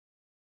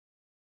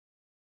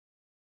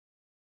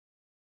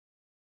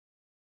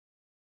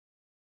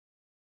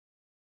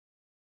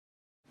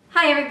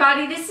Hi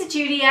everybody, this is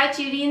Judy at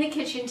Judy in the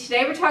Kitchen.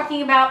 Today we're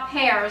talking about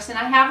pears, and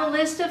I have a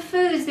list of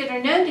foods that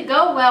are known to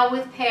go well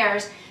with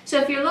pears.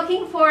 So if you're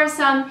looking for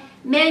some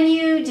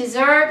menu,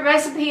 dessert,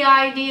 recipe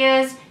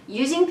ideas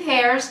using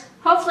pears,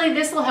 hopefully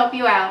this will help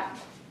you out.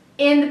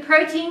 In the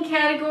protein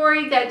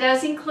category, that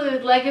does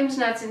include legumes,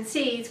 nuts, and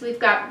seeds. We've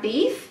got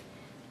beef,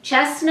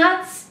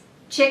 chestnuts,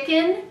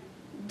 chicken,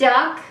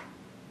 duck,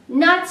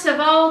 nuts of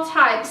all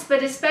types,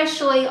 but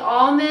especially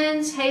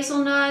almonds,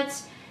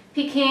 hazelnuts,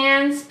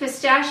 pecans,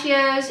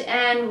 pistachios,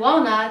 and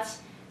walnuts,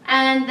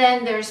 and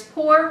then there's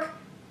pork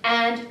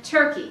and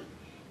turkey.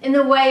 In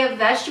the way of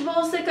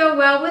vegetables that go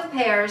well with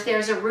pears,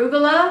 there's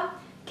arugula,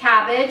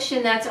 cabbage,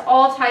 and that's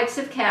all types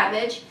of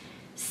cabbage,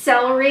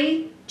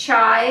 celery,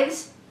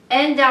 chives,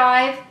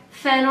 endive,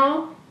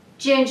 fennel,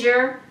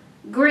 ginger,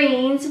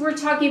 greens. We're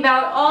talking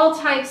about all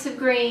types of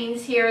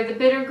greens here, the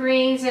bitter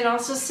greens and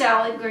also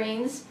salad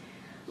greens.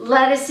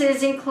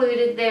 Lettuces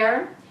included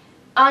there.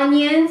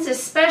 Onions,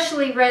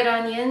 especially red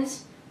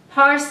onions,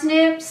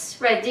 parsnips,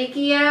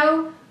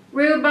 radicchio,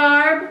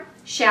 rhubarb,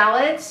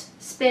 shallots,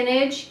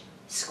 spinach,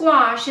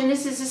 squash, and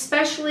this is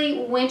especially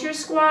winter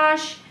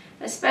squash,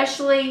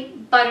 especially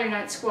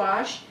butternut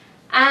squash,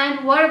 and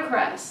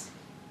watercress.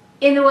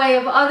 In the way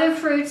of other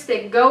fruits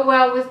that go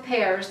well with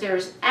pears,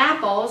 there's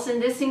apples,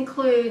 and this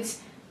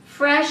includes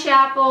fresh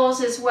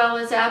apples as well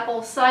as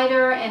apple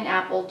cider and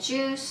apple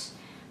juice,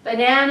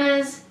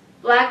 bananas,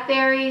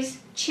 blackberries,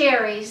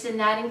 cherries, and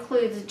that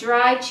includes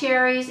dried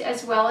cherries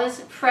as well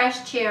as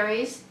fresh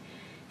cherries,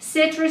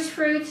 citrus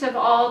fruits of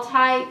all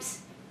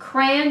types,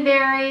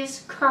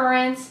 cranberries,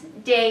 currants,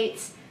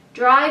 dates,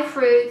 dried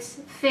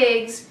fruits,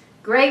 figs,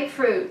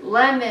 grapefruit,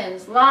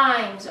 lemons,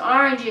 limes,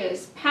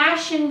 oranges,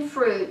 passion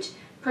fruit,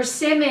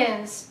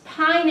 persimmons,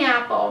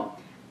 pineapple,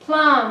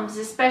 plums,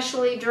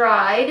 especially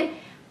dried,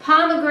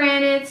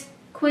 pomegranates,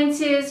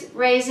 quinces,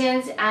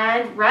 raisins,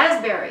 and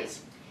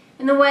raspberries.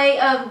 In the way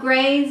of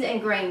grains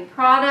and grain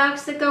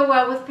products that go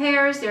well with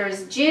pears,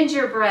 there's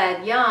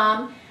gingerbread,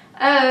 yum,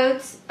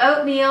 oats,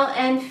 oatmeal,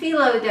 and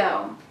phyllo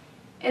dough.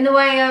 In the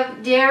way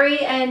of dairy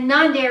and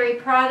non-dairy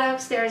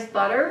products, there's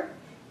butter,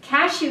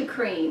 cashew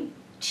cream,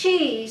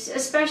 cheese,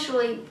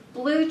 especially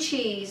blue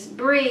cheese,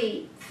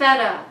 brie,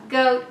 feta,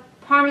 goat,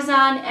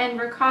 parmesan, and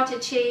ricotta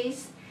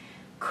cheese,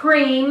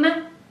 cream,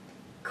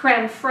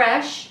 creme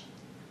fraiche,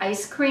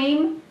 ice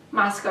cream,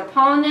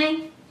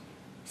 mascarpone,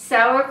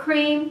 sour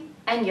cream,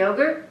 and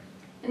yogurt.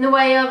 In the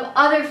way of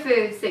other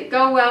foods that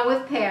go well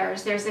with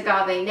pears, there's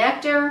agave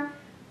nectar,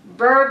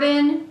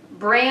 bourbon,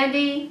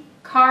 brandy,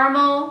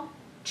 caramel,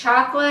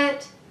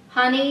 chocolate,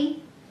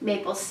 honey,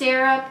 maple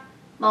syrup,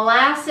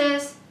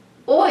 molasses,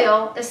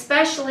 oil,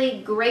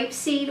 especially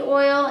grapeseed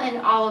oil and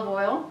olive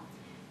oil,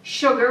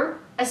 sugar,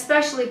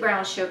 especially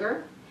brown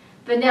sugar,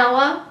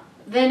 vanilla,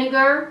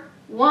 vinegar,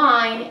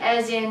 wine,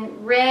 as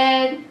in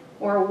red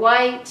or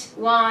white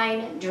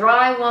wine,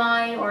 dry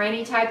wine, or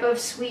any type of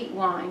sweet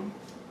wine.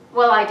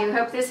 Well, I do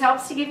hope this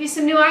helps to give you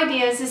some new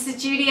ideas. This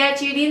is Judy at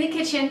Judy in the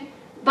Kitchen.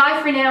 Bye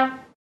for now.